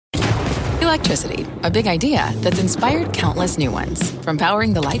Electricity, a big idea that's inspired countless new ones. From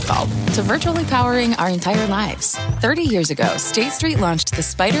powering the light bulb to virtually powering our entire lives. 30 years ago, State Street launched the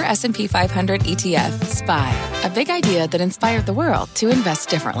SPDR S&P 500 ETF, SPY. A big idea that inspired the world to invest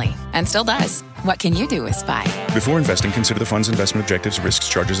differently. And still does. What can you do with SPY? Before investing, consider the fund's investment objectives, risks,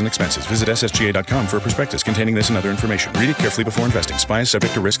 charges, and expenses. Visit ssga.com for a prospectus containing this and other information. Read it carefully before investing. SPY is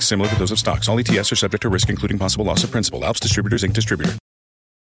subject to risks similar to those of stocks. All ETFs are subject to risk, including possible loss of principal. Alps Distributors, Inc. Distributor.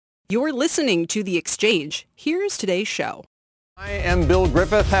 You're listening to The Exchange. Here's today's show. I am Bill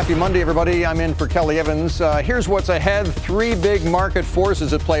Griffith. Happy Monday, everybody. I'm in for Kelly Evans. Here's what's ahead. Three big market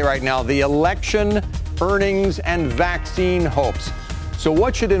forces at play right now. The election, earnings, and vaccine hopes. So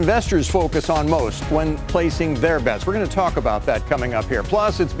what should investors focus on most when placing their bets? We're going to talk about that coming up here.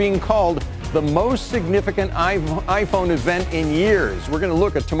 Plus, it's being called the most significant iPhone event in years. We're going to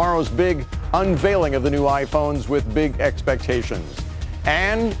look at tomorrow's big unveiling of the new iPhones with big expectations.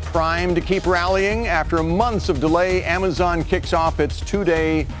 And primed to keep rallying, after months of delay, Amazon kicks off its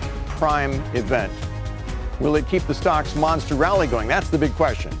two-day Prime event. Will it keep the stock's monster rally going? That's the big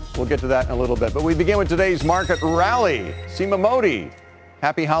question. We'll get to that in a little bit. But we begin with today's market rally. Seema Modi,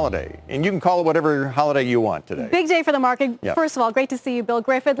 happy holiday. And you can call it whatever holiday you want today. Big day for the market. Yep. First of all, great to see you, Bill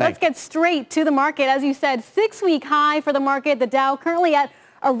Griffith. Let's get straight to the market. As you said, 6-week high for the market. The Dow currently at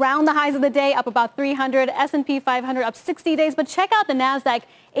around the highs of the day, up about 300. S&P 500 up 60 days. But check out the NASDAQ,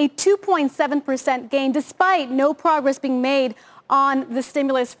 a 2.7% gain despite no progress being made on the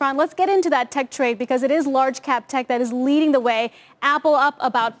stimulus front. Let's get into that tech trade because it is large cap tech that is leading the way. Apple up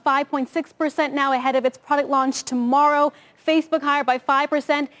about 5.6% now ahead of its product launch tomorrow. Facebook higher by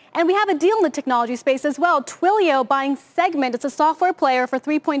 5%. And we have a deal in the technology space as well. Twilio buying Segment. It's a software player for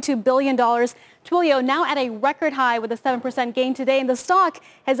 $3.2 billion. Twilio now at a record high with a 7% gain today. And the stock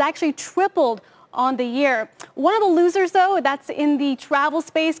has actually tripled on the year. One of the losers, though, that's in the travel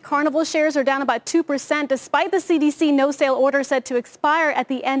space. Carnival shares are down about 2%, despite the CDC no-sale order set to expire at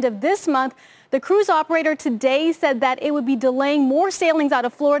the end of this month. The cruise operator today said that it would be delaying more sailings out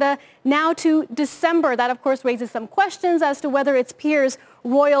of Florida now to December. That, of course, raises some questions as to whether its peers,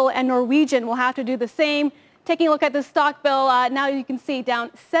 Royal and Norwegian, will have to do the same. Taking a look at the stock, Bill, now you can see down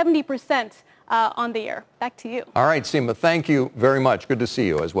 70% on the year. Back to you. All right, Seema, thank you very much. Good to see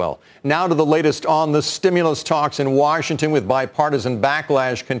you as well. Now to the latest on the stimulus talks in Washington, with bipartisan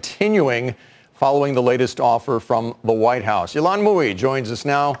backlash continuing following the latest offer from the White House. Ylan Mui joins us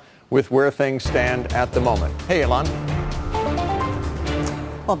now with where things stand at the moment. Hey, Ylan.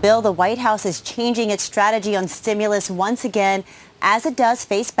 Well, Bill, the White House is changing its strategy on stimulus once again, as it does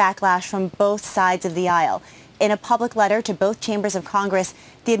face backlash from both sides of the aisle. In a public letter to both chambers of Congress,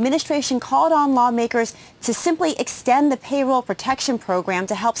 the administration called on lawmakers to simply extend the payroll protection program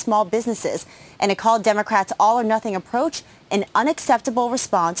to help small businesses, and it called Democrats' all-or-nothing approach an unacceptable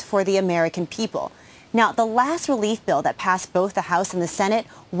response for the American people. Now, the last relief bill that passed both the House and the Senate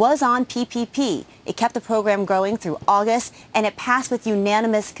was on PPP. It kept the program going through August, and it passed with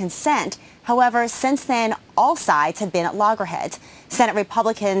unanimous consent. However, since then, all sides have been at loggerheads. Senate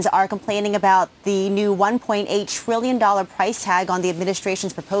Republicans are complaining about the new $1.8 trillion price tag on the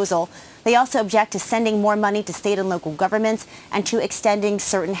administration's proposal. They also object to sending more money to state and local governments and to extending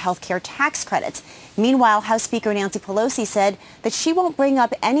certain health care tax credits. Meanwhile, House Speaker Nancy Pelosi said that she won't bring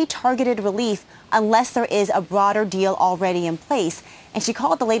up any targeted relief unless there is a broader deal already in place. And she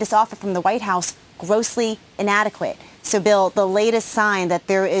called the latest offer from the White House grossly inadequate. So, Bill, the latest sign that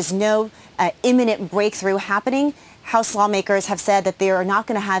there is no imminent breakthrough happening, House lawmakers have said that they are not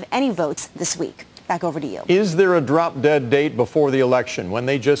going to have any votes this week. Back over to you. Is there a drop-dead date before the election when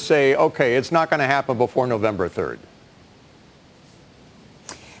they just say, okay, it's not going to happen before November 3rd?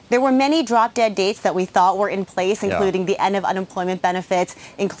 There were many drop-dead dates that we thought were in place, including the end of unemployment benefits,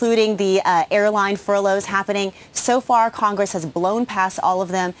 including the airline furloughs happening. So far, Congress has blown past all of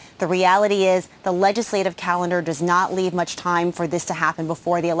them. The reality is the legislative calendar does not leave much time for this to happen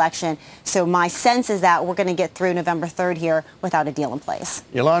before the election. So my sense is that we're going to get through November 3rd here without a deal in place.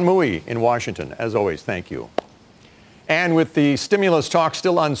 Ylan Mui in Washington. As always, thank you. And with the stimulus talk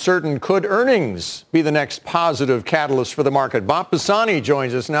still uncertain, could earnings be the next positive catalyst for the market? Bob Pisani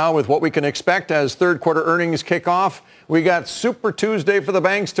joins us now with what we can expect as third quarter earnings kick off. We got Super Tuesday for the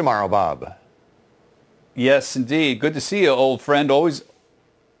banks tomorrow, Bob. Yes, indeed. Good to see you, old friend.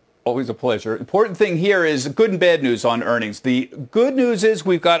 Always a pleasure. Important thing here is good and bad news on earnings. The good news is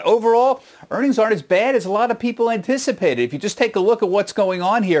we've got overall earnings aren't as bad as a lot of people anticipated. If you just take a look at what's going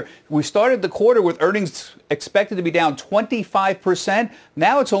on here, we started the quarter with earnings expected to be down 25%.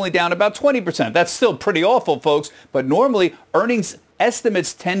 Now it's only down about 20%. That's still pretty awful, folks. But normally earnings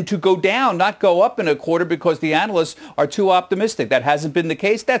estimates tend to go down, not go up in a quarter because the analysts are too optimistic. That hasn't been the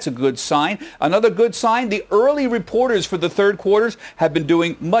case. That's a good sign. Another good sign, the early reporters for the third quarters have been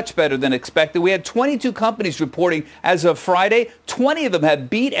doing much better than expected. We had 22 companies reporting as of Friday. 20 of them have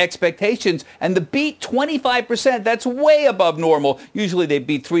beat expectations, and the beat 25%. That's way above normal. Usually they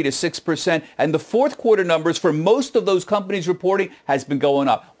beat 3 to 6%, and the fourth quarter numbers for most of those companies reporting has been going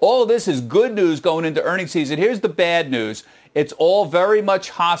up. All of this is good news going into earnings season. Here's the bad news. It's all very much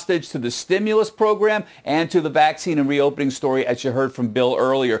hostage to the stimulus program and to the vaccine and reopening story, as you heard from Bill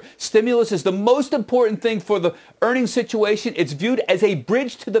earlier. Stimulus is the most important thing for the earnings situation. It's viewed as a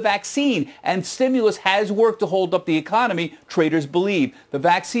bridge to the vaccine, and stimulus has worked to hold up the economy, traders believe. The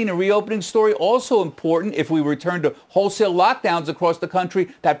vaccine and reopening story also important if we return to wholesale lockdowns across the country.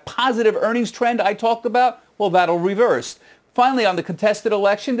 That positive earnings trend I talked about, well, that'll reverse. Finally, on the contested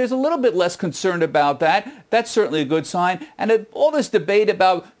election, there's a little bit less concern about that. That's certainly a good sign. And all this debate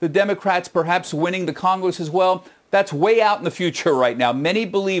about the Democrats perhaps winning the Congress as well, that's way out in the future right now. Many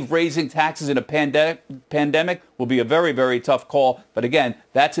believe raising taxes in a pandemic will be a very, very tough call. But again,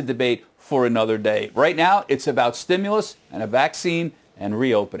 that's a debate for another day. Right now, it's about stimulus and a vaccine and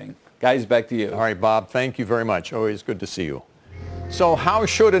reopening. Guys, back to you. All right, Bob, thank you very much. Always good to see you. So how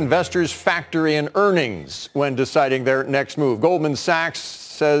should investors factor in earnings when deciding their next move? Goldman Sachs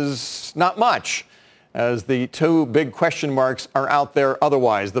says not much, as the two big question marks are out there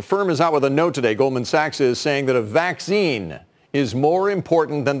otherwise. The firm is out with a note today. Goldman Sachs is saying that a vaccine is more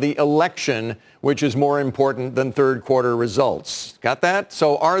important than the election, which is more important than third quarter results. Got that?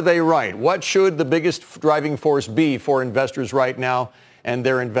 So are they right? What should the biggest driving force be for investors right now and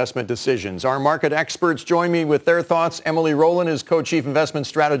their investment decisions? Our market experts join me with their thoughts. Emily Rowland is co-chief investment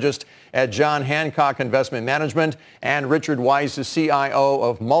strategist at John Hancock Investment Management, and Richard Weiss is CIO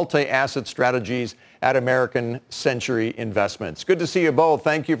of multi-asset strategies at American Century Investments. Good to see you both.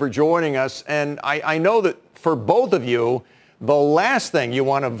 Thank you for joining us. And I know that for both of you, the last thing you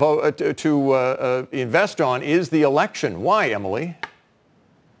want to vote to invest on is the election. Why, Emily?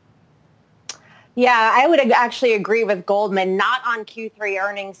 Yeah, I would actually agree with Goldman, not on Q3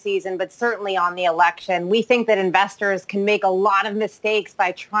 earnings season, but certainly on the election. We think that investors can make a lot of mistakes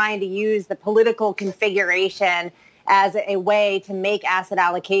by trying to use the political configuration as a way to make asset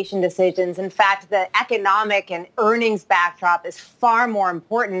allocation decisions. In fact, the economic and earnings backdrop is far more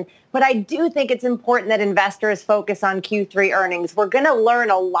important. But I do think it's important that investors focus on Q3 earnings. We're going to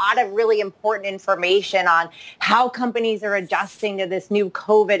learn a lot of really important information on how companies are adjusting to this new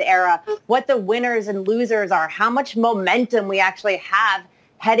COVID era, what the winners and losers are, how much momentum we actually have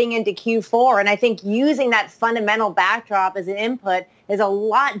heading into Q4. And I think using that fundamental backdrop as an input is a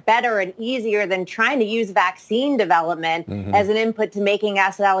lot better and easier than trying to use vaccine development as an input to making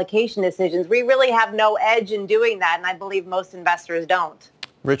asset allocation decisions. We really have no edge in doing that, and I believe most investors don't.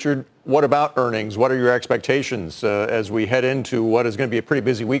 Richard, what about earnings? What are your expectations as we head into what is going to be a pretty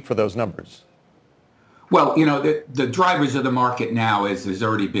busy week for those numbers? Well, you know, the drivers of the market now, as has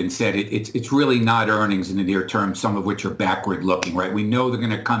already been said, it's really not earnings in the near term, some of which are backward looking, right? We know they're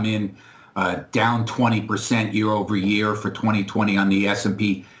going to come in down 20% year over year for 2020 on the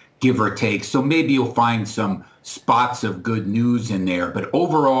S&P, give or take. So maybe you'll find some spots of good news in there. But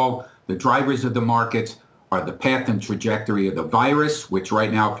overall, the drivers of the markets are the path and trajectory of the virus, which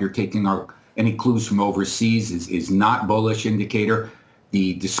right now, if you're taking any clues from overseas, is not bullish indicator.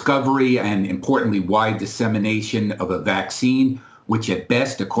 The discovery and, importantly, wide dissemination of a vaccine, which at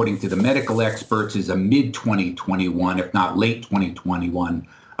best, according to the medical experts, is a mid-2021, if not late 2021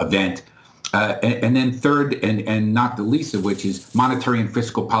 event. And then third, and not the least of which, is monetary and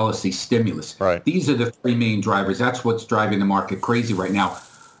fiscal policy stimulus. Right. These are the three main drivers. That's what's driving the market crazy right now.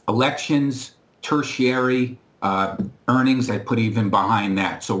 Elections, tertiary earnings, I put even behind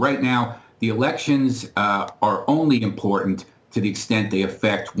that. So right now, the elections are only important to the extent they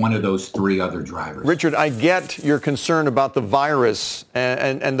affect one of those three other drivers. Richard, I get your concern about the virus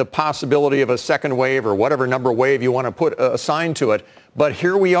and the possibility of a second wave or whatever number wave you want to put assign to it. But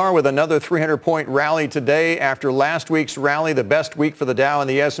here we are with another 300-point rally today after last week's rally, the best week for the Dow and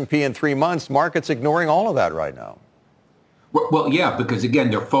the S&P in 3 months. Market's ignoring all of that right now. Well, yeah, because again,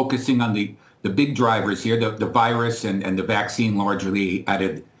 they're focusing on the big drivers here, the virus and the vaccine largely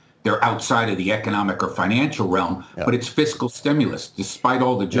they're outside of the economic or financial realm, but it's fiscal stimulus. Despite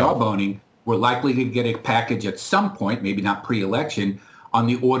all the jawboning, we're likely to get a package at some point, maybe not pre-election, on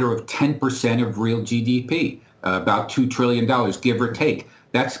the order of 10% of real GDP, about $2 trillion, give or take.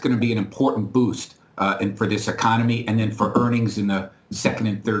 That's going to be an important boost for this economy and then for earnings in the second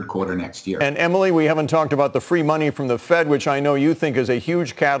and third quarter next year. And Emily, we haven't talked about the free money from the Fed, which I know you think is a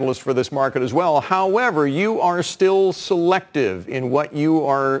huge catalyst for this market as well. However, you are still selective in what you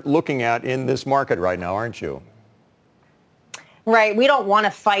are looking at in this market right now, aren't you? Right. We don't want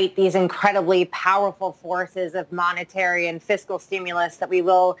to fight these incredibly powerful forces of monetary and fiscal stimulus that we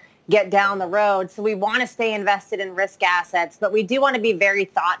will get down the road. So we want to stay invested in risk assets, but we do want to be very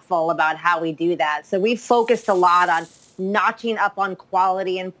thoughtful about how we do that. So we've focused a lot on notching up on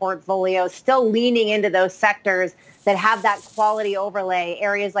quality in portfolios, still leaning into those sectors that have that quality overlay,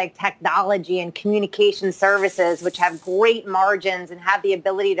 areas like technology and communication services, which have great margins and have the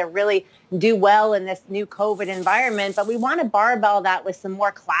ability to really do well in this new COVID environment. But we want to barbell that with some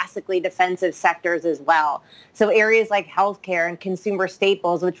more classically defensive sectors as well. So areas like healthcare and consumer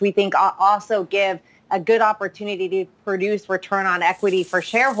staples, which we think also give a good opportunity to produce return on equity for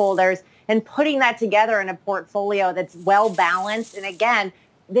shareholders, and putting that together in a portfolio that's well balanced. And again,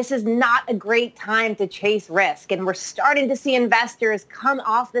 this is not a great time to chase risk. And we're starting to see investors come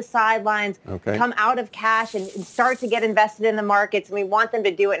off the sidelines, come out of cash and start to get invested in the markets. And we want them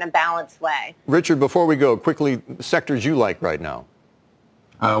to do it in a balanced way. Richard, before we go, quickly, sectors you like right now.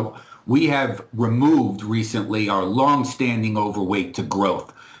 We have removed recently our long-standing overweight to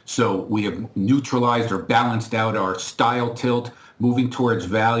growth. So we have neutralized or balanced out our style tilt, moving towards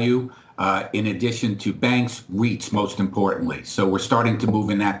value. In addition to banks, REITs, most importantly. So we're starting to move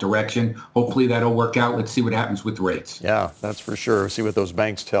in that direction. Hopefully that'll work out. Let's see what happens with rates. Yeah, that's for sure. See what those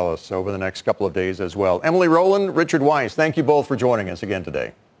banks tell us over the next couple of days as well. Emily Rowland, Richard Weiss, thank you both for joining us again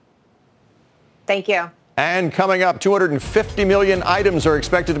today. Thank you. And coming up, 250 million items are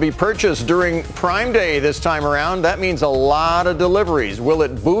expected to be purchased during Prime Day this time around. That means a lot of deliveries. Will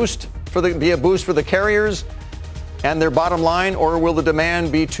it be a boost for the carriers and their bottom line, or will the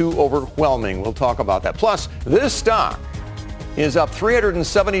demand be too overwhelming? We'll talk about that. Plus, this stock is up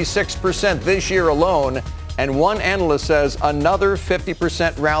 376% this year alone, and one analyst says another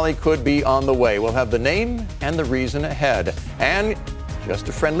 50% rally could be on the way. We'll have the name and the reason ahead. And just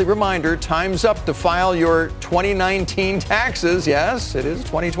a friendly reminder, time's up to file your 2019 taxes. Yes, it is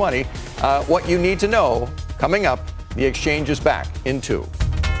 2020. What you need to know coming up. The Exchange is back in 2.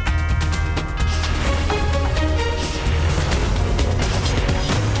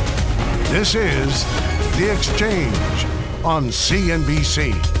 This is The Exchange on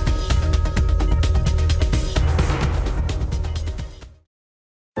CNBC.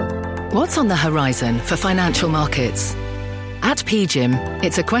 What's on the horizon for financial markets? At PGIM,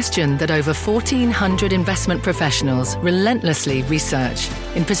 it's a question that over 1,400 investment professionals relentlessly research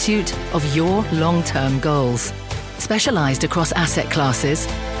in pursuit of your long-term goals. Specialized across asset classes,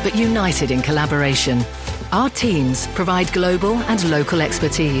 but united in collaboration, our teams provide global and local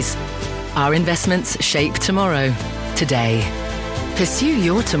expertise. Our investments shape tomorrow, today. Pursue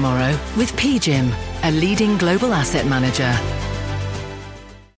your tomorrow with PGIM, a leading global asset manager.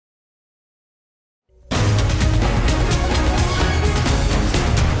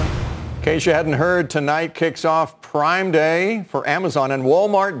 In case you hadn't heard, tonight kicks off Prime Day for Amazon, and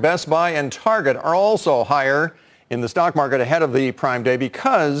Walmart, Best Buy, and Target are also higher in the stock market ahead of the Prime Day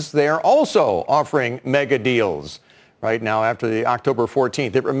because they are also offering mega deals right now after the October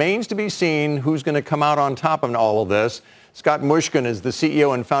 14th. It remains to be seen who's going to come out on top of all of this. Scott Mushkin is the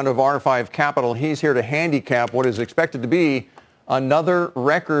CEO and founder of R5 Capital. He's here to handicap what is expected to be another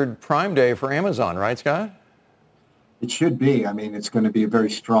record Prime Day for Amazon, right, Scott? It should be. I mean, it's going to be very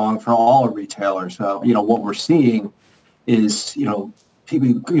strong for all retailers. What we're seeing is,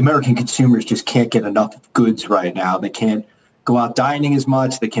 American consumers just can't get enough goods right now. They can't go out dining as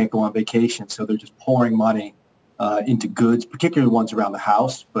much. They can't go on vacation. So they're just pouring money into goods, particularly ones around the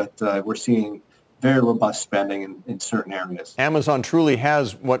house. But we're seeing very robust spending in certain areas. Amazon truly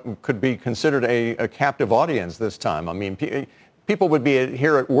has what could be considered a captive audience this time. I mean, people would be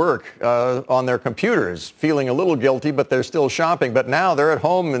here at work on their computers feeling a little guilty, but they're still shopping. But now they're at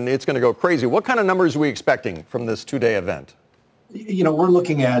home and it's going to go crazy. What kind of numbers are we expecting from this two-day event? We're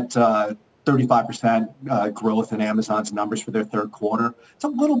looking at 35% growth in Amazon's numbers for their third quarter. It's a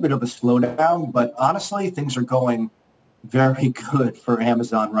little bit of a slowdown, but honestly, things are going very good for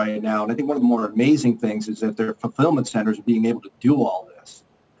Amazon right now. And I think one of the more amazing things is that their fulfillment centers are being able to do all this.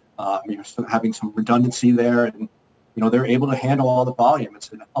 You're having some redundancy there, and they're able to handle all the volume. It's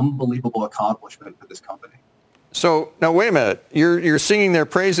an unbelievable accomplishment for this company. So now, wait a minute. You're singing their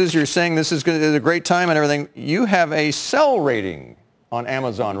praises. You're saying this is a great time and everything. You have a sell rating on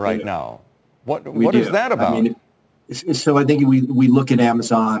Amazon right now. What is that about? I think we look at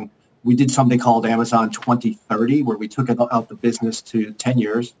Amazon. We did something called Amazon 2030, where we took out the business to 10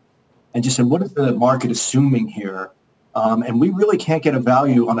 years and just said, what is the market assuming here And we really can't get a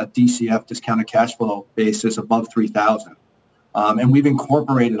value on a DCF, discounted cash flow basis, above 3,000. And we've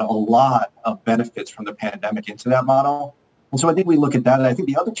incorporated a lot of benefits from the pandemic into that model. And so I think we look at that. And I think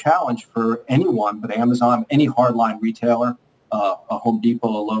the other challenge for anyone, but Amazon, any hardline retailer, a Home Depot,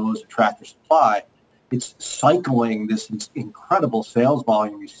 a Lowe's, a Tractor Supply, it's cycling this incredible sales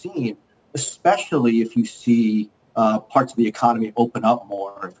volume we've seen, especially if you see parts of the economy open up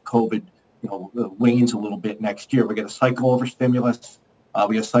more. If COVID wanes a little bit next year, we're going to cycle over stimulus. We're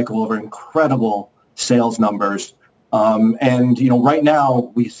going to cycle over incredible sales numbers. And right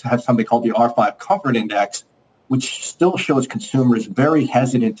now we have something called the R5 Comfort Index, which still shows consumers very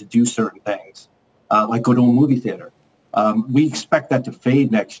hesitant to do certain things, like go to a movie theater. We expect that to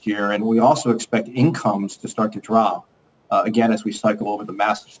fade next year, and we also expect incomes to start to drop, again, as we cycle over the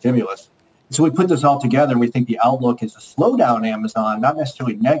massive stimulus. So we put this all together, and we think the outlook is a slowdown in Amazon, not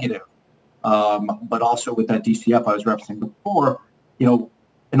necessarily negative, but also with that DCF I was referencing before.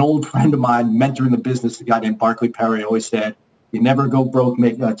 An old friend of mine, mentor in the business, a guy named Barclay Perry, always said, you never go broke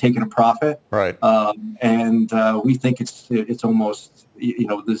taking a profit. Right. And we think it's almost,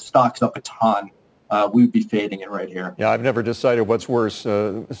 the stock's up a ton. We'd be fading it right here. Yeah, I've never decided what's worse,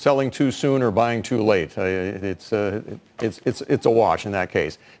 selling too soon or buying too late. It's a wash in that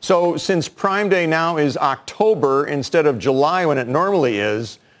case. So since Prime Day now is October instead of July when it normally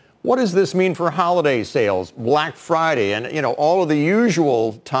is, what does this mean for holiday sales, Black Friday, and all of the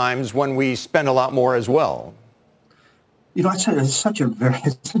usual times when we spend a lot more as well? It's such a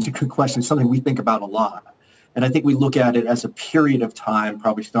good question. It's something we think about a lot. And I think we look at it as a period of time,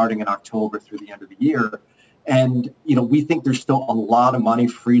 probably starting in October through the end of the year. And, we think there's still a lot of money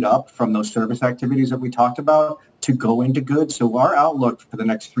freed up from those service activities that we talked about to go into goods. So our outlook for the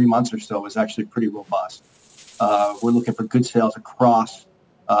next 3 months or so is actually pretty robust. We're looking for good sales across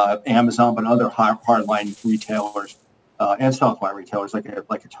Amazon, but other hardline retailers and softline retailers like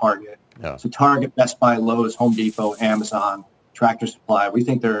a Target. Yeah. So Target, Best Buy, Lowe's, Home Depot, Amazon, Tractor Supply. We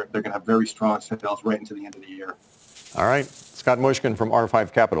think they're going to have very strong sales right into the end of the year. All right. Scott Mushkin from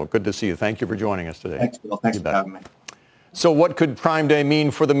R5 Capital. Good to see you. Thank you for joining us today. Thanks, Bill. Thanks for having me. So what could Prime Day mean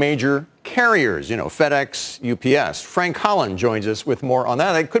for the major carriers? FedEx, UPS. Frank Holland joins us with more on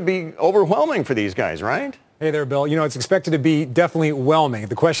that. It could be overwhelming for these guys, right? Hey there, Bill. It's expected to be definitely whelming.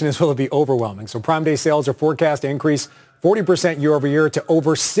 The question is, will it be overwhelming? So Prime Day sales are forecast to increase 40% year over year to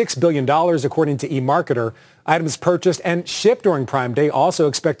over $6 billion, according to eMarketer. Items purchased and shipped during Prime Day also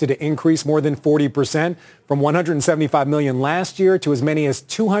expected to increase more than 40%, from 175 million last year to as many as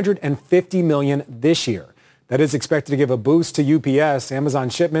 250 million this year. That is expected to give a boost to UPS. Amazon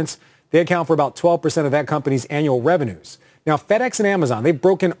shipments, they account for about 12% of that company's annual revenues. Now, FedEx and Amazon, they've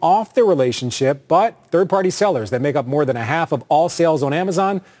broken off their relationship, but third-party sellers that make up more than a half of all sales on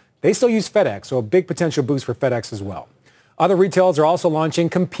Amazon, they still use FedEx, so a big potential boost for FedEx as well. Other retailers are also launching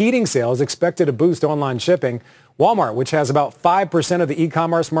competing sales expected to boost online shipping. Walmart, which has about 5% of the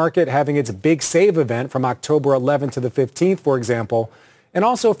e-commerce market, having its Big Save event from October 11th to the 15th, for example. And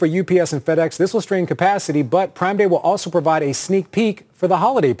also for UPS and FedEx, this will strain capacity, but Prime Day will also provide a sneak peek for the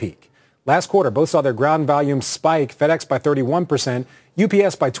holiday peak. Last quarter, both saw their ground volume spike, FedEx by 31%,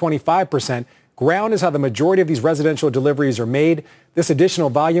 UPS by 25%. Ground is how the majority of these residential deliveries are made. This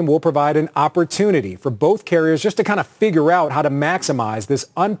additional volume will provide an opportunity for both carriers just to kind of figure out how to maximize this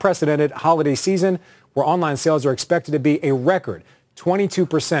unprecedented holiday season, where online sales are expected to be a record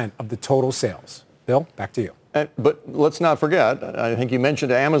 22% of the total sales. Bill, back to you. But let's not forget, I think you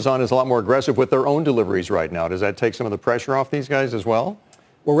mentioned Amazon is a lot more aggressive with their own deliveries right now. Does that take some of the pressure off these guys as well?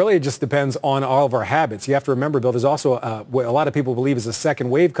 Well, really, it just depends on all of our habits. You have to remember, Bill, there's also what a lot of people believe is a second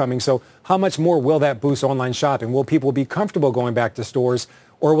wave coming. So how much more will that boost online shopping? Will people be comfortable going back to stores,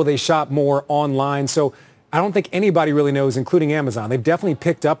 or will they shop more online? So I don't think anybody really knows, including Amazon. They've definitely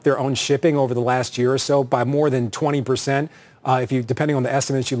picked up their own shipping over the last year or so by more than 20%, depending on the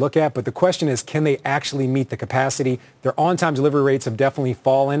estimates you look at. But the question is, can they actually meet the capacity? Their on-time delivery rates have definitely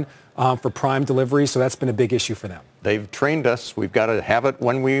fallen for Prime delivery, so that's been a big issue for them. They've trained us. We've got to have it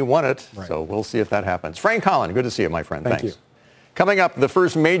when we want it. Right. So we'll see if that happens. Frank Holland, good to see you, my friend. Thank Thanks. you. Coming up, the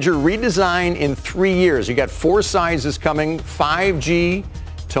first major redesign in 3 years. You got 4 sizes coming, 5G.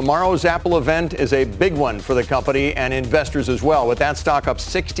 Tomorrow's Apple event is a big one for the company and investors as well, with that stock up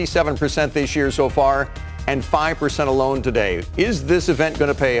 67% this year so far and 5% alone today. Is this event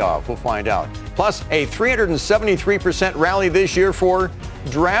going to pay off? We'll find out. Plus, a 373% rally this year for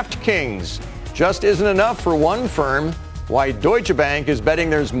DraftKings. Just isn't enough for one firm. Why Deutsche Bank is betting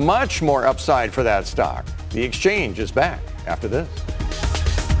there's much more upside for that stock. The Exchange is back after this.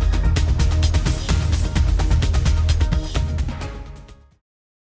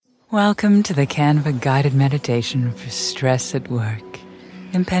 Welcome to the Canva guided meditation for stress at work.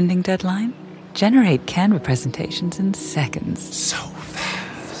 Impending deadline? Generate Canva presentations in seconds. So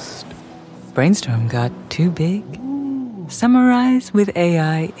fast. Brainstorm got too big? Ooh. Summarize with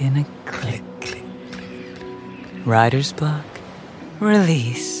AI in a click. Writer's block?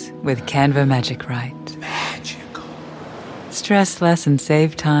 Release with Canva Magic Write. Magical. Stress less and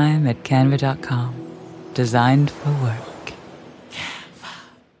save time at canva.com. Designed for work.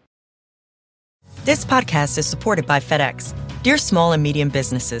 This podcast is supported by FedEx. Dear small and medium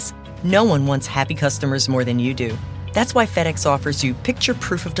businesses, no one wants happy customers more than you do. That's why FedEx offers you picture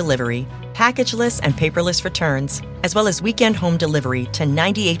proof of delivery, packageless and paperless returns, as well as weekend home delivery to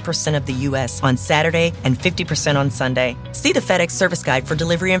 98% of the U.S. on Saturday and 50% on Sunday. See the FedEx service guide for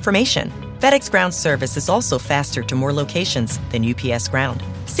delivery information. FedEx Ground service is also faster to more locations than UPS Ground.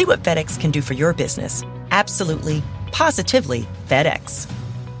 See what FedEx can do for your business. Absolutely, positively FedEx.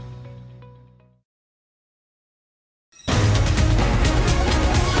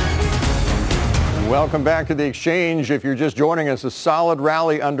 Welcome back to The Exchange. If you're just joining us, a solid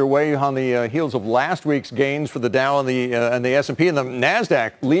rally underway on the heels of last week's gains for the Dow and the S&P, and the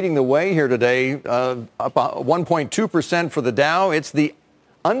NASDAQ leading the way here today, up 1.2% for the Dow. It's the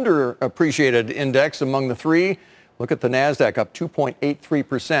underappreciated index among the three. Look at the NASDAQ up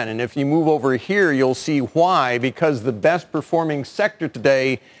 2.83%. And if you move over here, you'll see why, because the best performing sector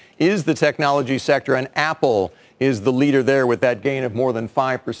today is the technology sector, and Apple is the leader there with that gain of more than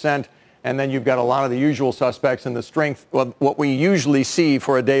 5%. And then you've got a lot of the usual suspects in the strength, what we usually see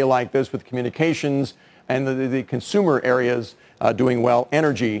for a day like this with communications and the consumer areas doing well.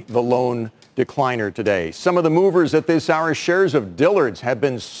 Energy, the lone decliner today. Some of the movers at this hour, shares of Dillard's have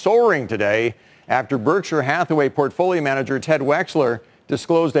been soaring today after Berkshire Hathaway portfolio manager Ted Wexler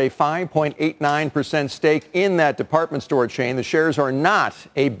disclosed a 5.89% stake in that department store chain. The shares are not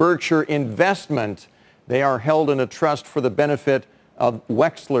a Berkshire investment. They are held in a trust for the benefit of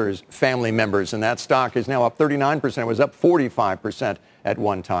Wexler's family members, and that stock is now up 39%. It was up 45% at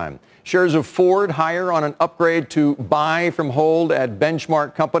one time. Shares of Ford higher on an upgrade to buy from hold at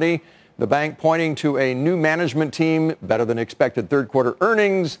Benchmark Company. The bank pointing to a new management team, better than expected third quarter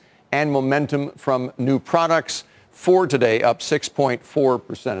earnings, and momentum from new products. Ford today up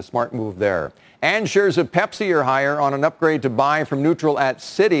 6.4%, a smart move there. And shares of Pepsi are higher on an upgrade to buy from neutral at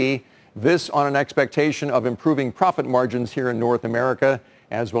Citi. This on an expectation of improving profit margins here in North America,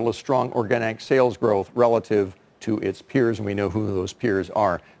 as well as strong organic sales growth relative to its peers, and we know who those peers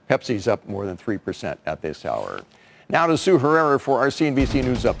are. Pepsi's up more than 3% at this hour. Now to Sue Herrera for our CNBC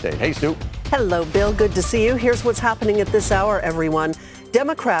News Update. Hey, Sue. Hello, Bill. Good to see you. Here's what's happening at this hour, everyone.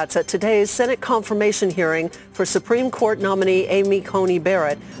 Democrats at today's Senate confirmation hearing for Supreme Court nominee Amy Coney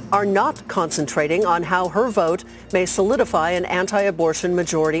Barrett are not concentrating on how her vote may solidify an anti-abortion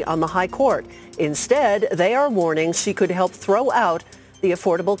majority on the high court. Instead, they are warning she could help throw out the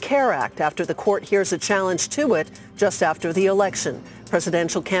Affordable Care Act after the court hears a challenge to it just after the election.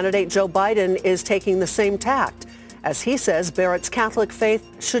 Presidential candidate Joe Biden is taking the same tact, as he says Barrett's Catholic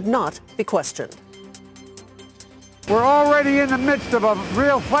faith should not be questioned. We're already in the midst of a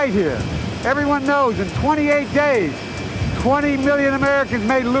real fight here. Everyone knows in 28 days, 20 million Americans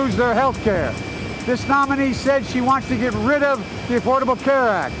may lose their health care. This nominee said she wants to get rid of the Affordable Care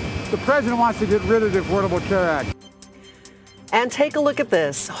Act. The president wants to get rid of the Affordable Care Act. And take a look at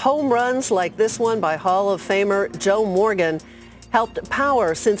this. Home runs like this one by Hall of Famer Joe Morgan helped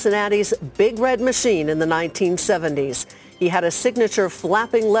power Cincinnati's Big Red Machine in the 1970s. He had a signature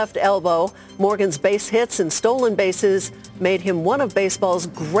flapping left elbow. Morgan's base hits and stolen bases made him one of baseball's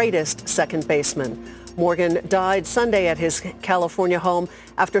greatest second basemen. Morgan died Sunday at his California home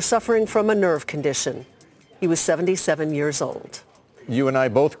after suffering from a nerve condition. He was 77 years old. You and I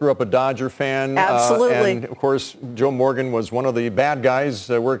both grew up a Dodger fan. Absolutely. And, of course, Joe Morgan was one of the bad guys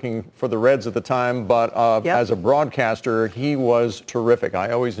working for the Reds at the time. But as a broadcaster, he was terrific.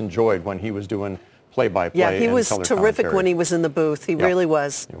 I always enjoyed when he was doing play-by-play. Yeah, he was terrific commentary. When he was in the booth. He really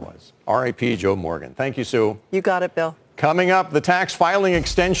was. He was. R.I.P. Joe Morgan. Thank you, Sue. You got it, Bill. Coming up, the tax filing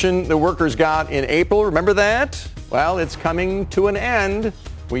extension the workers got in April. Remember that? Well, it's coming to an end.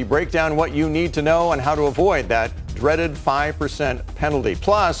 We break down what you need to know and how to avoid that dreaded 5% penalty.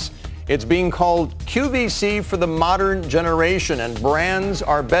 Plus, it's being called QVC for the modern generation, and brands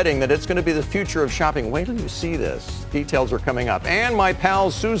are betting that it's going to be the future of shopping. Wait till you see this. Details are coming up. And my pal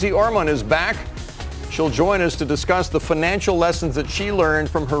Susie Orman is back. She'll join us to discuss the financial lessons that she learned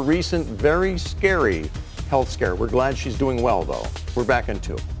from her recent very scary health scare. We're glad she's doing well, though. We're back in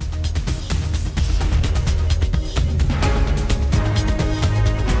 2.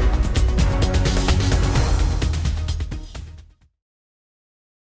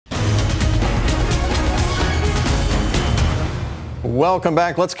 Welcome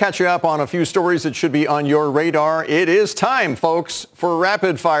back. Let's catch you up on a few stories that should be on your radar. It is time, folks, for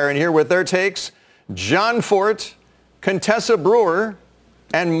Rapid Fire. And here with their takes, Jon Fortt, Contessa Brewer,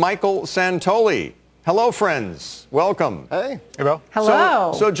 and Michael Santoli. Hello, friends. Welcome. Hey. Hey, Bill.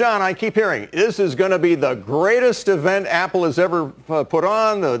 Hello. So, John, I keep hearing this is going to be the greatest event Apple has ever put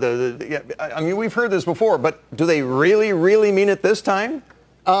on. I mean, we've heard this before, but do they really, really mean it this time?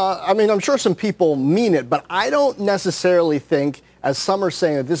 I mean, I'm sure some people mean it, but I don't necessarily think, as some are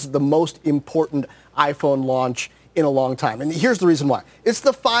saying, that this is the most important iPhone launch in a long time. And here's the reason why. It's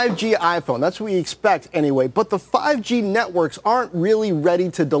the 5G iPhone. That's what we expect anyway. But the 5G networks aren't really ready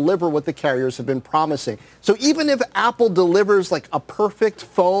to deliver what the carriers have been promising. So even if Apple delivers like a perfect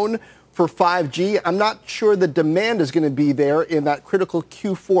phone for 5G, I'm not sure the demand is going to be there in that critical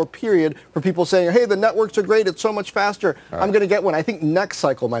Q4 period for people saying, hey, the networks are great, it's so much faster, I'm going to get one. I think next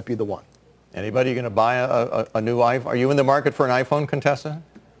cycle might be the one. Anybody going to buy a new iPhone? Are you in the market for an iPhone, Contessa?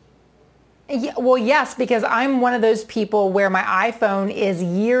 Yeah, well, yes, because I'm one of those people where my iPhone is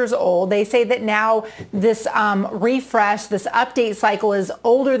years old. They say that now this refresh, this update cycle is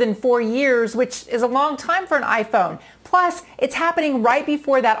older than 4 years, which is a long time for an iPhone. Plus, it's happening right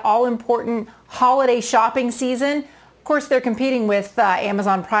before that all-important holiday shopping season. Of course, they're competing with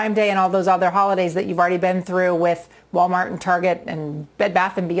Amazon Prime Day and all those other holidays that you've already been through with Walmart and Target and Bed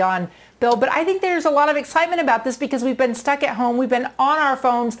Bath & Beyond, Bill. But I think there's a lot of excitement about this because we've been stuck at home. We've been on our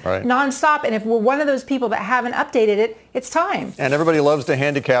phones nonstop. And if we're one of those people that haven't updated it, it's time. And everybody loves to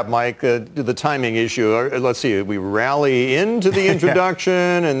handicap, Mike, the timing issue. Let's see, we rally into the introduction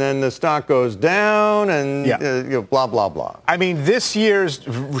and then the stock goes down and blah, blah, blah. I mean, this year's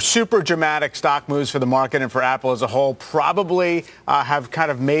super dramatic stock moves for the market and for Apple as a whole probably have kind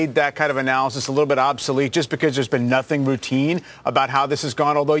of made that kind of analysis a little bit obsolete just because there's been nothing routine about how this has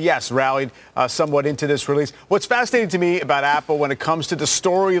gone, although, yes, rallied somewhat into this release. What's fascinating to me about Apple when it comes to the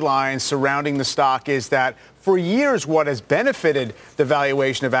storyline surrounding the stock is that for years, what has benefited the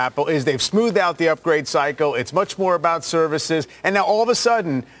valuation of Apple is they've smoothed out the upgrade cycle. It's much more about services. And now all of a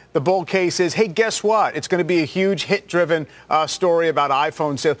sudden, the bull case is, hey, guess what? It's going to be a huge hit-driven story about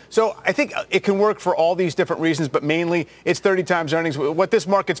iPhone sales. So I think it can work for all these different reasons, but mainly it's 30 times earnings. What this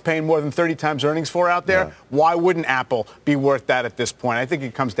market's paying more than 30 times earnings for out there, why wouldn't Apple be worth that at this point? I think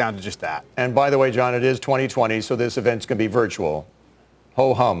it comes down to just that. And by the way, John, it is 2020, so this event's going to be virtual.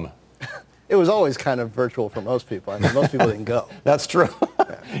 Ho-hum. It was always kind of virtual for most people. I mean, most people didn't go. That's true.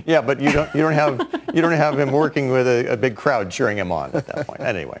 Yeah, but you don't have him working with a big crowd cheering him on at that point.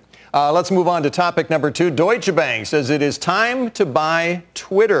 Anyway, let's move on to topic number 2. Deutsche Bank says it is time to buy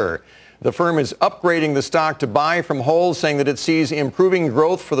Twitter. The firm is upgrading the stock to buy from hold, saying that it sees improving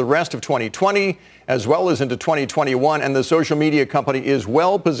growth for the rest of 2020 as well as into 2021, and the social media company is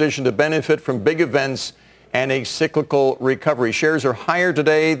well positioned to benefit from big events and a cyclical recovery. Shares are higher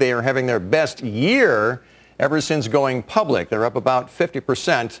today. They are having their best year ever since going public. They're up about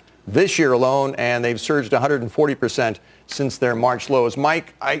 50% this year alone, and they've surged 140% since their March lows.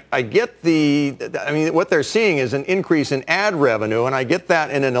 Mike, I get what they're seeing is an increase in ad revenue, and I get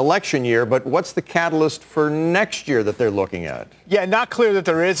that in an election year, but what's the catalyst for next year that they're looking at? Yeah, not clear that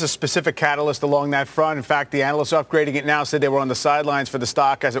there is a specific catalyst along that front. In fact, the analysts upgrading it now said they were on the sidelines for the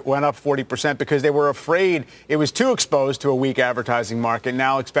stock as it went up 40% because they were afraid it was too exposed to a weak advertising market,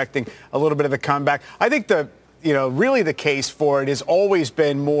 now expecting a little bit of a comeback. I think really the case for it has always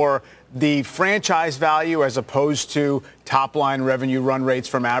been more the franchise value as opposed to top-line revenue run rates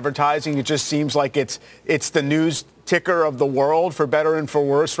from advertising. It just seems like it's the news ticker of the world, for better and for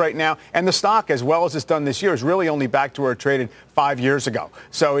worse right now. And the stock, as well as it's done this year, is really only back to where it traded 5 years ago.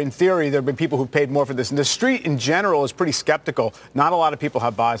 So in theory, there have been people who paid more for this. And the street in general is pretty skeptical. Not a lot of people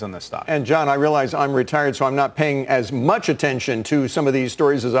have buys on this stock. And John, I realize I'm retired, so I'm not paying as much attention to some of these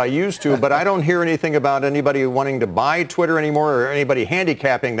stories as I used to, but I don't hear anything about anybody wanting to buy Twitter anymore or anybody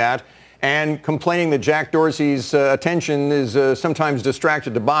handicapping that and complaining that Jack Dorsey's attention is sometimes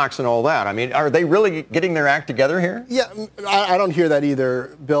distracted to box and all that. I mean, are they really getting their act together here? Yeah, I don't hear that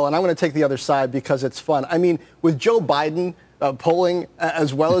either, Bill, and I'm going to take the other side because it's fun. I mean, with Joe Biden polling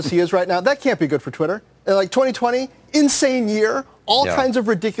as well as he is right now, that can't be good for Twitter. Like 2020, insane year, all kinds of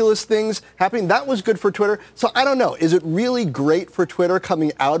ridiculous things happening. That was good for Twitter. So I don't know. Is it really great for Twitter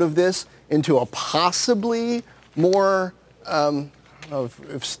coming out of this into a possibly more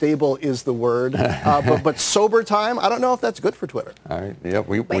if stable is the word, but sober time? I don't know if that's good for Twitter. All right. Yeah,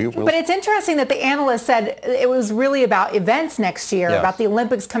 we But it's interesting that the analyst said it was really about events next year, about the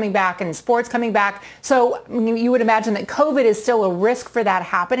Olympics coming back and sports coming back. So you would imagine that COVID is still a risk for that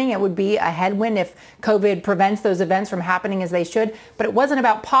happening. It would be a headwind if COVID prevents those events from happening as they should. But it wasn't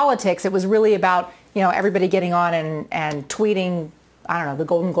about politics. It was really about, everybody getting on and tweeting I don't know, the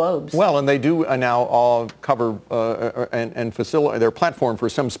Golden Globes. Well, and they do now all cover and facilitate their platform for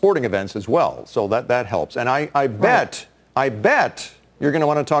some sporting events as well. So that helps. And I bet you're going to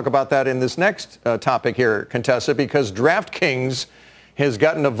want to talk about that in this next topic here, Contessa, because DraftKings has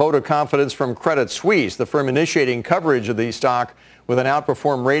gotten a vote of confidence from Credit Suisse, the firm initiating coverage of the stock with an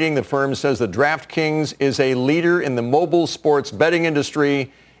outperform rating. The firm says that DraftKings is a leader in the mobile sports betting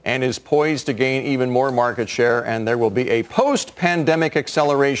industry and is poised to gain even more market share. And there will be a post-pandemic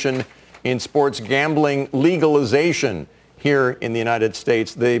acceleration in sports gambling legalization here in the United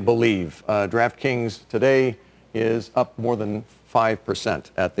States, they believe. DraftKings today is up more than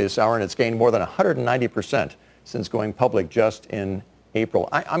 5% at this hour, and it's gained more than 190% since going public just in April.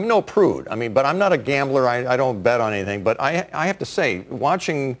 I'm no prude. But I'm not a gambler. I don't bet on anything. But I have to say,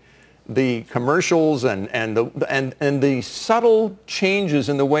 watching the commercials and the subtle changes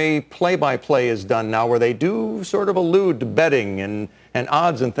in the way play-by-play is done now, where they do sort of allude to betting and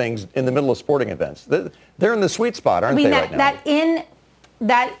odds and things in the middle of sporting events. They're in the sweet spot, aren't they, right now?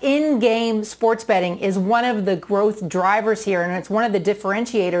 That in-game sports betting is one of the growth drivers here, and it's one of the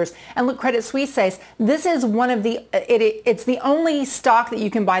differentiators. And look, Credit Suisse says this is one of it's the only stock that you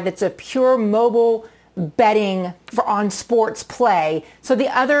can buy that's a pure mobile betting on sports play. So the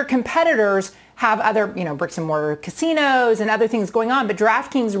other competitors have other, bricks and mortar casinos and other things going on, but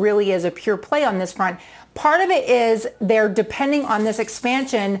DraftKings really is a pure play on this front. Part of it is they're depending on this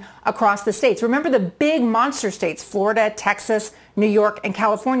expansion across the states. Remember, the big monster states, Florida, Texas, New York, and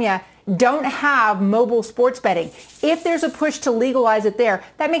California, don't have mobile sports betting. If there's a push to legalize it there,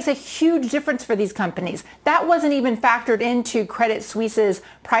 that makes a huge difference for these companies. That wasn't even factored into Credit Suisse's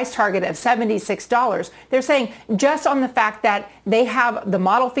price target of $76. They're saying just on the fact that they have the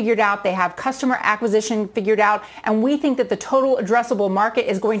model figured out, they have customer acquisition figured out, and we think that the total addressable market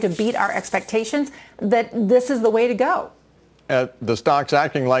is going to beat our expectations, that this is the way to go. The stock's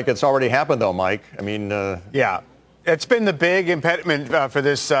acting like it's already happened, though, Mike. Yeah. It's been the big impediment for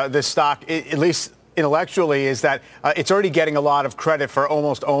this stock, at least intellectually, is that it's already getting a lot of credit for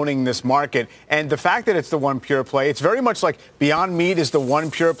almost owning this market. And the fact that it's the one pure play, it's very much like Beyond Meat is the one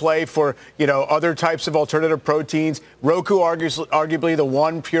pure play for, other types of alternative proteins. Roku arguably the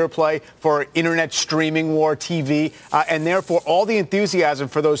one pure play for internet streaming war, TV. And therefore, all the enthusiasm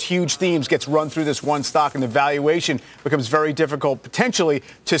for those huge themes gets run through this one stock, and the valuation becomes very difficult potentially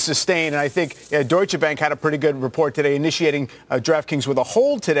to sustain. And I think Deutsche Bank had a pretty good report today initiating DraftKings with a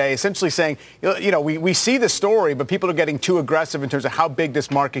hold today, essentially saying, we see the story, but people are getting too aggressive in terms of how big this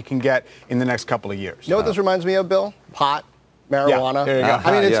market can get in the next couple of years. You know what this reminds me of, Bill? Pot, marijuana. Yeah,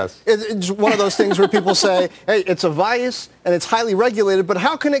 there you go. It's one of those things where people say, hey, it's a vice and it's highly regulated, but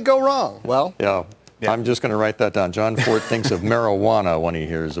how can it go wrong? Well, yeah. I'm just going to write that down. John Fort thinks of marijuana when he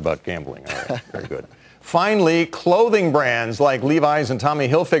hears about gambling. All right, very good. Finally, clothing brands like Levi's and Tommy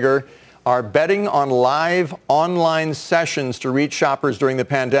Hilfiger are betting on live online sessions to reach shoppers during the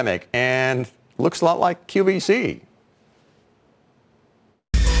pandemic, and looks a lot like QVC.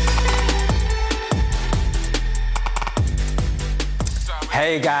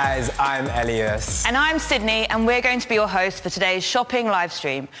 Hey guys, I'm Elias. And I'm Sydney, and we're going to be your hosts for today's shopping live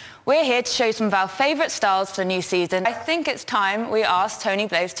stream. We're here to show you some of our favourite styles for the new season. I think it's time we ask Tony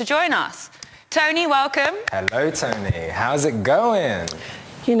Blaze to join us. Tony, welcome. Hello, Tony. How's it going?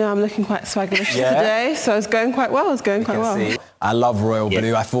 I'm looking quite swagalicious today, so it's going quite well. I love royal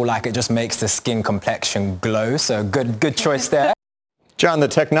blue. I feel like it just makes the skin complexion glow, so good choice there. John, the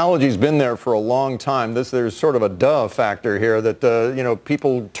technology's been there for a long time. There's sort of a duh factor here that,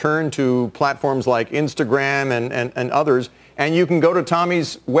 people turn to platforms like Instagram and others, and you can go to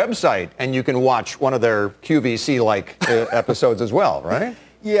Tommy's website and you can watch one of their QVC-like episodes as well, right?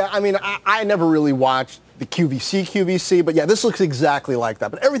 Yeah, I never really watched the QVC, but yeah, this looks exactly like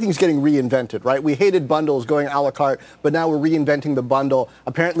that. But everything's getting reinvented, right? We hated bundles going a la carte, but now we're reinventing the bundle.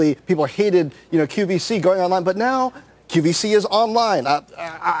 Apparently, people hated, QVC going online, but now QVC is online.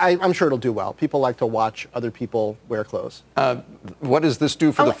 I'm sure it'll do well. People like to watch other people wear clothes. What does this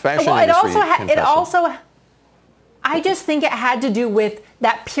do for the fashion industry? I just think it had to do with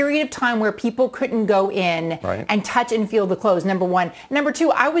that period of time where people couldn't go in and touch and feel the clothes, number one. Number two,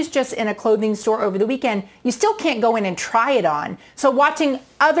 I was just in a clothing store over the weekend. You still can't go in and try it on. So watching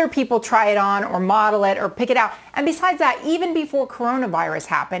other people try it on or model it or pick it out. And besides that, even before coronavirus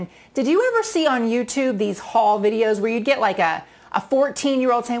happened, did you ever see on YouTube these haul videos where you'd get like a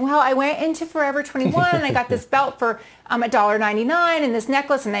 14-year-old saying, well, I went into Forever 21 and I got this belt for $1.99 and this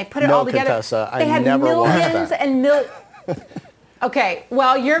necklace, and they put it all together. Contessa, they had millions and millions. Okay,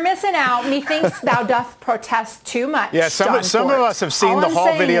 well, you're missing out. Methinks thou doth protest too much. Yeah, some of us have seen the haul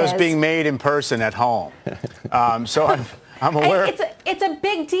videos being made in person at home. So I'm aware. It's a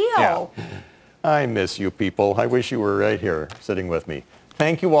big deal. Yeah. I miss you people. I wish you were right here sitting with me.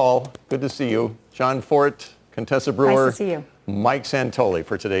 Thank you all. Good to see you. John Fort, Contessa Brewer. Nice to see you. Mike Santoli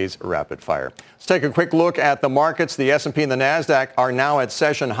for today's Rapid Fire. Let's take a quick look at the markets. The S&P and the NASDAQ are now at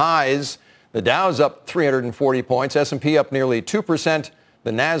session highs. The Dow's up 340 points. S&P up nearly 2%.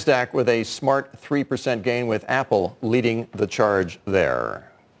 The NASDAQ with a smart 3% gain, with Apple leading the charge there.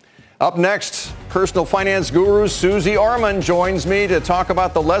 Up next, personal finance guru Suze Orman joins me to talk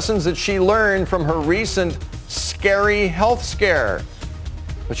about the lessons that she learned from her recent scary health scare.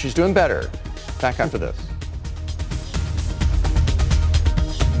 But she's doing better. Back after this.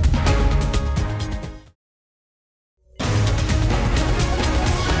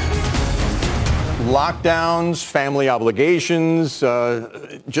 Lockdowns, family obligations,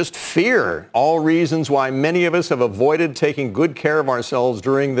 just fear. All reasons why many of us have avoided taking good care of ourselves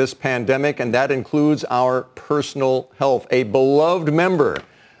during this pandemic, and that includes our personal health. A beloved member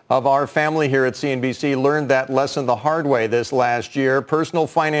of our family here at CNBC learned that lesson the hard way this last year. Personal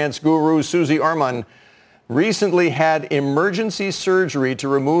finance guru Suze Orman recently had emergency surgery to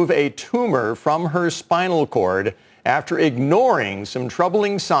remove a tumor from her spinal cord after ignoring some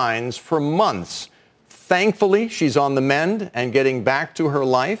troubling signs for months. Thankfully, she's on the mend and getting back to her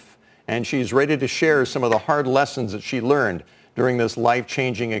life, and she's ready to share some of the hard lessons that she learned during this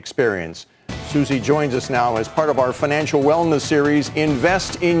life-changing experience. Suze joins us now as part of our financial wellness series,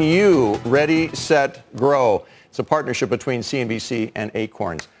 Invest in You, Ready, Set, Grow. It's a partnership between CNBC and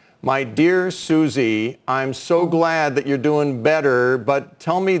Acorns. My dear Suze, I'm so glad that you're doing better, but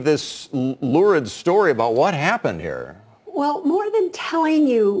tell me this lurid story about what happened here. Well, more than telling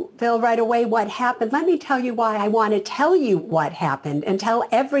you, Bill, right away what happened, let me tell you why I want to tell you what happened and tell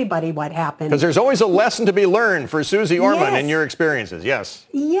everybody what happened. Because there's always a lesson to be learned for Suze Orman in your experiences. Yes.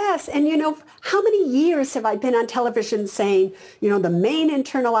 Yes. And, you know, how many years have I been on television saying, you know, the main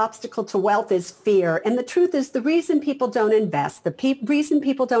internal obstacle to wealth is fear. And the truth is the reason people don't invest, the reason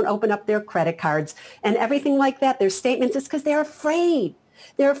people don't open up their credit cards and everything like that, their statements, is because they're afraid.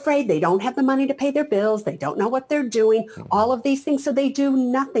 They're afraid they don't have the money to pay their bills. They don't know what they're doing, all of these things, so they do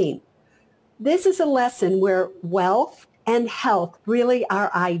nothing. This is a lesson where wealth and health really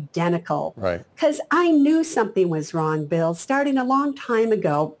are identical. Right. Because I knew something was wrong, Bill. Starting a long time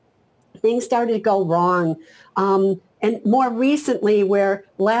ago, things started to go wrong. And more recently, where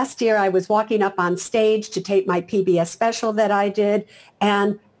last year I was walking up on stage to tape my PBS special that I did,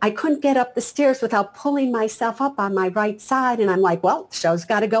 and I couldn't get up the stairs without pulling myself up on my right side. And I'm like, well, the show's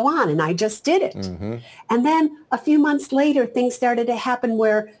got to go on. And I just did it. Mm-hmm. And then a few months later, things started to happen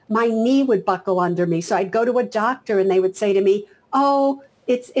where my knee would buckle under me. So I'd go to a doctor and they would say to me, oh,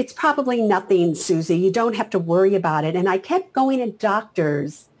 it's probably nothing, Suze. You don't have to worry about it. And I kept going to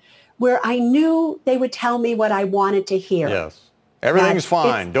doctors where I knew they would tell me what I wanted to hear. Yes. Everything's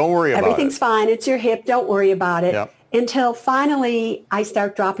fine. Don't worry about it. Everything's fine. It's your hip. Don't worry about it. Yep. Until finally I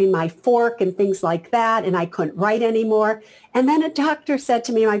start dropping my fork and things like that, and I couldn't write anymore. And then a doctor said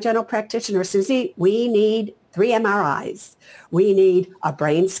to me, my general practitioner, Suze, we need 3 MRIs. We need a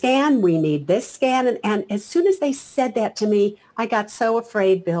brain scan. We need this scan. And as soon as they said that to me, I got so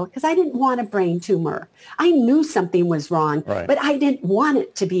afraid, Bill, because I didn't want a brain tumor. I knew something was wrong, but I didn't want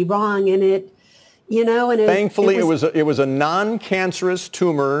it to be wrong. And it, you know, and thankfully it was a non-cancerous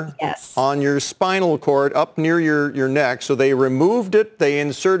tumor on your spinal cord up near your neck. So they removed it. They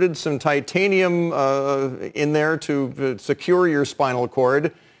inserted some titanium in there to secure your spinal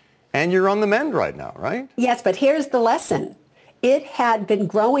cord. And you're on the mend right now, right? Yes, but here's the lesson. It had been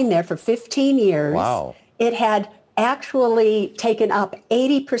growing there for 15 years. Wow. It had actually taken up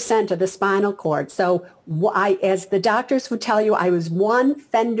 80% of the spinal cord. So as the doctors would tell you, I was one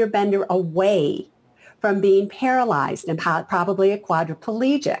fender bender away from being paralyzed and probably a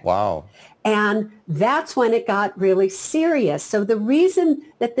quadriplegic. Wow. And that's when it got really serious. So the reason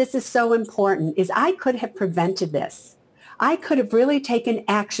that this is so important is I could have prevented this. I could have really taken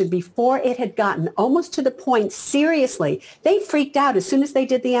action before it had gotten almost to the point, seriously. They freaked out as soon as they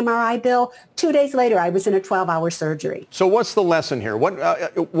did the MRI, Bill. 2 days later, I was in a 12-hour surgery. So what's the lesson here?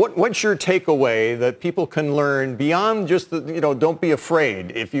 What's your takeaway that people can learn beyond just don't be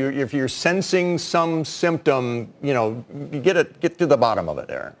afraid. If you're sensing some symptom, get to the bottom of it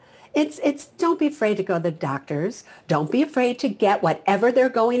there. It's don't be afraid to go to the doctors. Don't be afraid to get whatever they're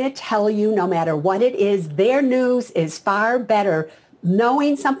going to tell you, no matter what it is. Their news is far better.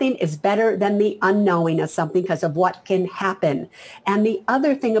 Knowing something is better than the unknowing of something because of what can happen. And the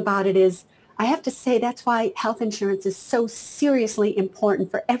other thing about it is, I have to say that's why health insurance is so seriously important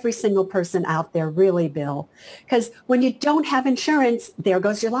for every single person out there, really, Bill. Because when you don't have insurance, there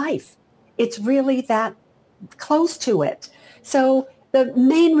goes your life. It's really that close to it. So the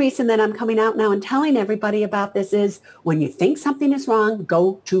main reason that I'm coming out now and telling everybody about this is when you think something is wrong,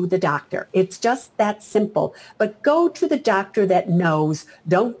 go to the doctor. It's just that simple. But go to the doctor that knows.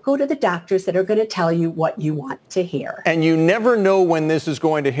 Don't go to the doctors that are going to tell you what you want to hear. And you never know when this is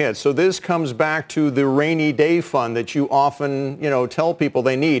going to hit. So this comes back to the rainy day fund that you often, tell people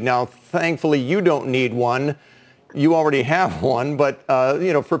they need. Now, thankfully, you don't need one. You already have one. But,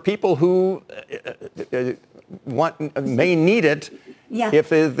 for people who may need it, if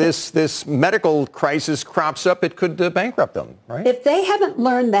this medical crisis crops up, it could bankrupt them, right? If they haven't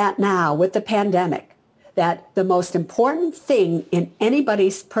learned that now with the pandemic, that the most important thing in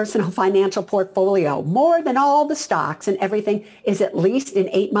anybody's personal financial portfolio, more than all the stocks and everything, is at least an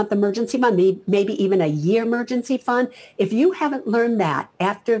 8-month emergency fund, maybe even a year emergency fund. If you haven't learned that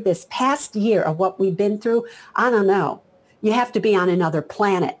after this past year of what we've been through, I don't know. You have to be on another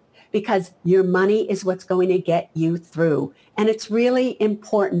planet, because your money is what's going to get you through. And it's really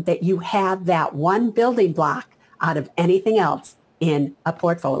important that you have that one building block out of anything else in a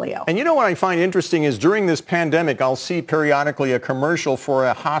portfolio. And what I find interesting is during this pandemic, I'll see periodically a commercial for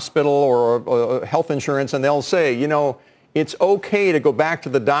a hospital or health insurance, and they'll say, it's okay to go back to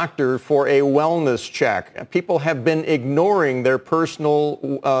the doctor for a wellness check. People have been ignoring their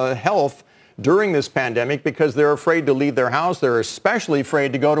personal health during this pandemic because they're afraid to leave their house. They're especially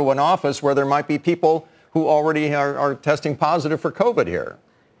afraid to go to an office where there might be people who already are testing positive for COVID here.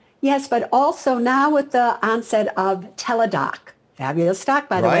 Yes, but also now with the onset of Teladoc, fabulous stock,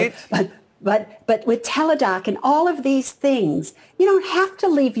 by the way, but with Teladoc and all of these things, you don't have to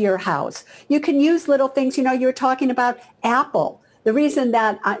leave your house. You can use little things. You were talking about Apple. The reason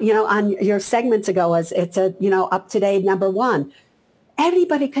that, on your segments ago is it's a, up-to-date number one.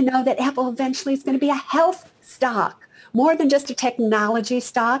 Everybody can know that Apple eventually is going to be a health stock, more than just a technology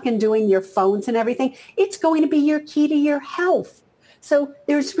stock and doing your phones and everything. It's going to be your key to your health. So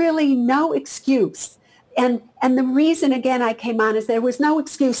there's really no excuse. And the reason, again, I came on is there was no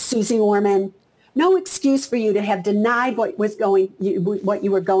excuse, Susie Orman, no excuse for you to have denied what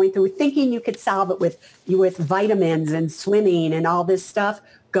you were going through, thinking you could solve it with vitamins and swimming and all this stuff.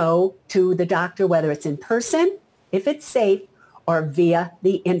 Go to the doctor, whether it's in person, if it's safe, or via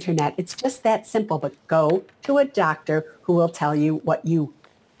the internet. It's just that simple, but go to a doctor who will tell you what you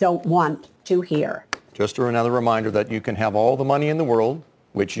don't want to hear. Just another reminder that you can have all the money in the world,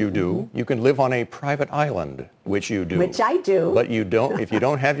 which you do. Mm-hmm. You can live on a private island, which you do. Which I do. But you don't. If you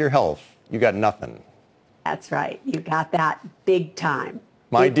don't have your health, you got nothing. That's right. You got that big time.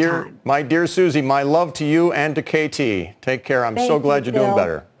 My dear Susie, my love to you and to KT. Take care. I'm so glad you're doing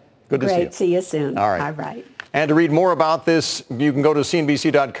better. Good to see you. Great. See you soon. All right. All right. And to read more about this, you can go to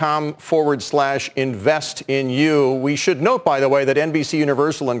cnbc.com/invest in you. We should note, by the way, that NBC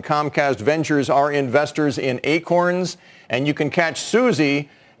Universal and Comcast Ventures are investors in Acorns. And you can catch Susie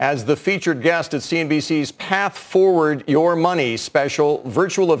as the featured guest at CNBC's Path Forward Your Money special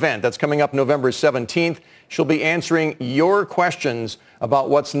virtual event. That's coming up November 17th. She'll be answering your questions about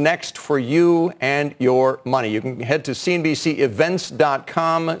what's next for you and your money. You can head to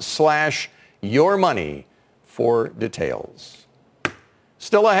cnbcevents.com/yourmoney for details.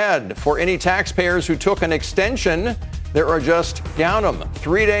 Still ahead, for any taxpayers who took an extension, there are just, count them,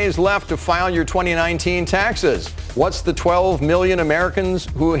 3 days left to file your 2019 taxes. What's the 12 million Americans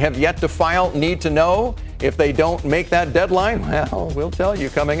who have yet to file need to know? If they don't make that deadline, well, we'll tell you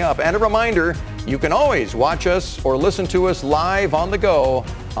coming up. And a reminder, you can always watch us or listen to us live on the go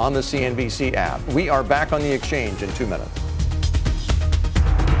on the CNBC app. We are back on the exchange in 2 minutes.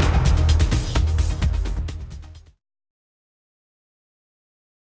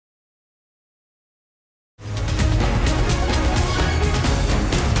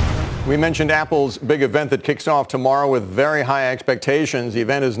 We mentioned Apple's big event that kicks off tomorrow with very high expectations. The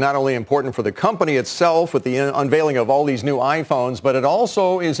event is not only important for the company itself with the unveiling of all these new iPhones, but it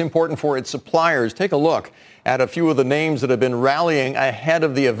also is important for its suppliers. Take a look at a few of the names that have been rallying ahead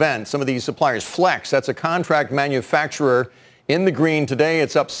of the event. Some of these suppliers. Flex, that's a contract manufacturer in the green today.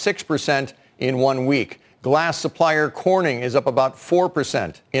 It's up 6% in 1 week. Glass supplier Corning is up about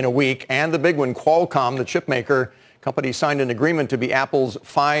 4% in a week. And the big one, Qualcomm, the chip maker, company signed an agreement to be Apple's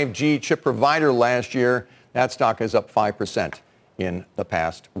 5G chip provider last year. That stock is up 5% in the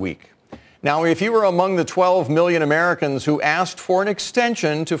past week. Now, if you were among the 12 million Americans who asked for an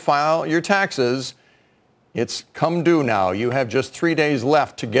extension to file your taxes, it's come due now. You have just 3 days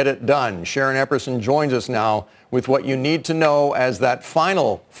left to get it done. Sharon Epperson joins us now with what you need to know as that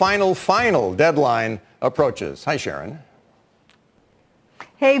final deadline approaches. Hi, Sharon.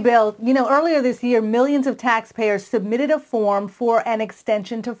 Hey, Bill. You know, earlier this year, millions of taxpayers submitted a form for an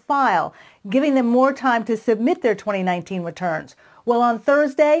extension to file, giving them more time to submit their 2019 returns. Well, on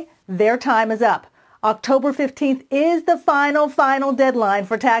Thursday, their time is up. October 15th is the final deadline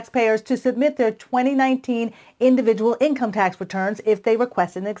for taxpayers to submit their 2019 individual income tax returns if they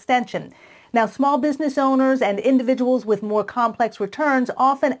request an extension. Now, small business owners and individuals with more complex returns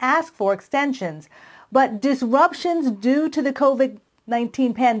often ask for extensions, but disruptions due to the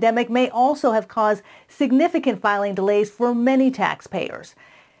COVID-19 pandemic may also have caused significant filing delays for many taxpayers.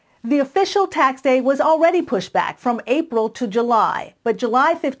 The official tax day was already pushed back from April to July, but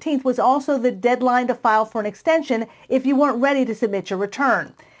July 15th was also the deadline to file for an extension if you weren't ready to submit your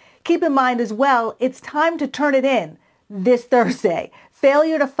return. Keep in mind as well, it's time to turn it in this Thursday.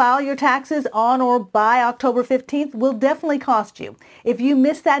 Failure to file your taxes on or by October 15th will definitely cost you. If you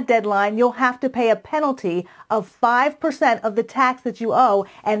miss that deadline, you'll have to pay a penalty of 5% of the tax that you owe,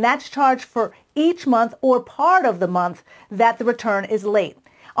 and that's charged for each month or part of the month that the return is late.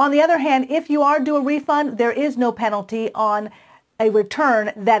 On the other hand, if you are due a refund, there is no penalty on a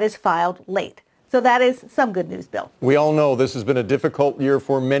return that is filed late. So that is some good news, Bill. We all know this has been a difficult year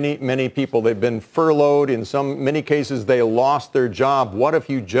for many, many people. They've been furloughed. In many cases, they lost their job. What if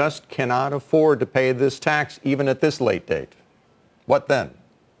you just cannot afford to pay this tax even at this late date? What then?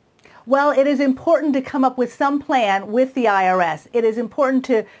 Well, it is important to come up with some plan with the IRS. It is important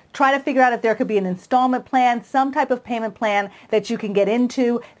to try to figure out if there could be an installment plan, some type of payment plan that you can get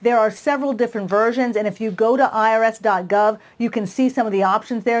into. There are several different versions, and if you go to irs.gov, you can see some of the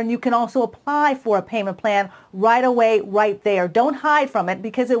options there, and you can also apply for a payment plan right away, right there. Don't hide from it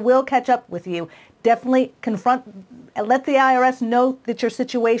because it will catch up with you. Definitely let the IRS know that your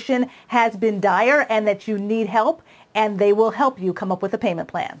situation has been dire and that you need help, and they will help you come up with a payment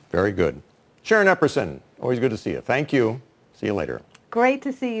plan. Very good. Sharon Epperson, always good to see you. Thank you. See you later. Great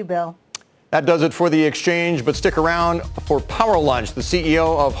to see you, Bill. That does it for The Exchange, but stick around for Power Lunch. The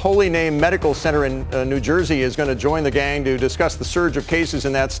CEO of Holy Name Medical Center in New Jersey is going to join the gang to discuss the surge of cases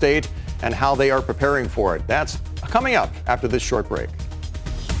in that state and how they are preparing for it. That's coming up after this short break.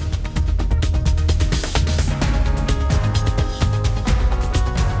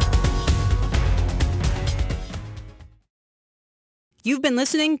 You've been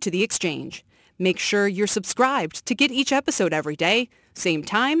listening to The Exchange. Make sure you're subscribed to get each episode every day, same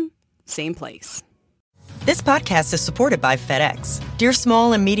time, same place. This podcast is supported by FedEx. Dear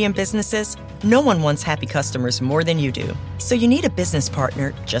small and medium businesses, no one wants happy customers more than you do. So you need a business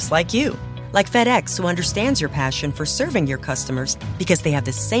partner just like you. Like FedEx, who understands your passion for serving your customers because they have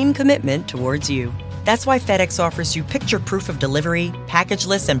the same commitment towards you. That's why FedEx offers you picture proof of delivery,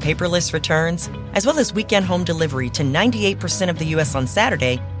 packageless and paperless returns, as well as weekend home delivery to 98% of the U.S. on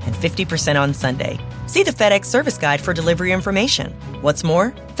Saturday and 50% on Sunday. See the FedEx service guide for delivery information. What's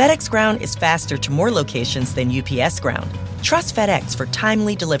more, FedEx Ground is faster to more locations than UPS Ground. Trust FedEx for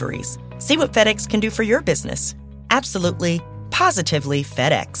timely deliveries. See what FedEx can do for your business. Absolutely, positively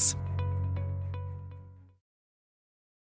FedEx.